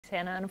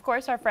Hannah. And of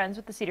course, our friends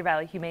with the Cedar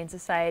Valley Humane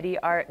Society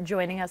are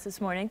joining us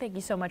this morning. Thank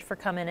you so much for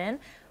coming in.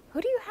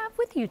 Who do you have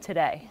with you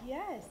today?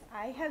 Yes,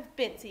 I have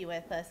Bitsy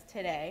with us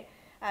today.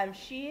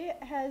 She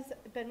has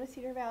been with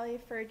Cedar Valley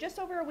for just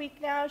over a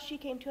week now. She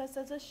came to us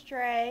as a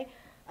stray.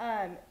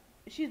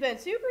 She's been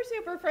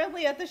super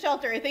friendly at the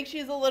shelter. I think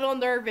she's a little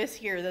nervous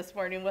here this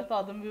morning with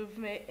all the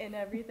movement and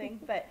everything,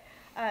 but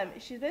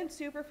she's been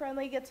super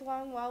friendly, gets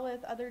along well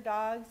with other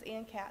dogs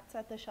and cats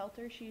at the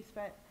shelter. She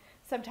spent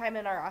some time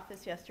in our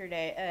office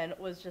yesterday and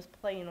was just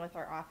playing with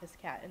our office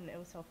cat, and it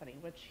was so funny,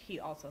 which he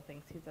also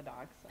thinks he's a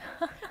dog.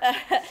 So.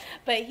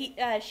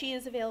 But she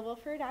is available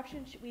for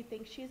adoption. We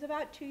think she's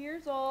about 2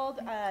 years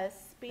old,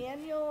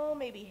 spaniel,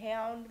 maybe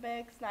hound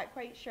mix, not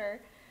quite sure.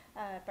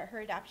 But her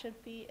adoption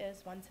fee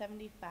is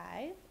 $175,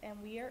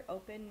 and we are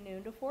open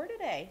noon to 4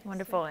 today.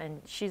 Wonderful, and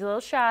she's a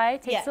little shy.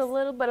 Takes Yes. a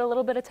little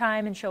bit of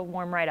time, and she'll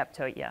warm right up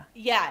to it.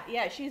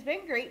 Yeah. She's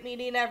been great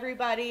meeting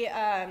everybody.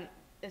 As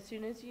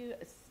soon as you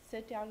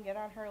sit down, get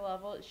on her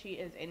level, she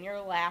is in your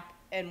lap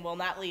and will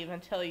not leave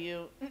until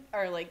you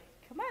are like,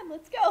 "Come on,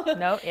 let's go."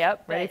 No,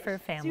 yep, ready for a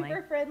family.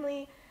 Super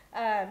friendly,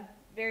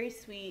 very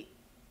sweet,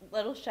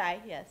 little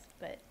shy, yes,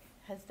 but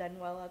has done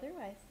well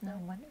otherwise. So. Oh,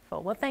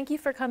 wonderful. Well, thank you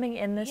for coming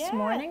in this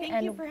morning.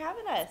 Thank you for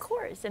having us. Of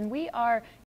course, and we are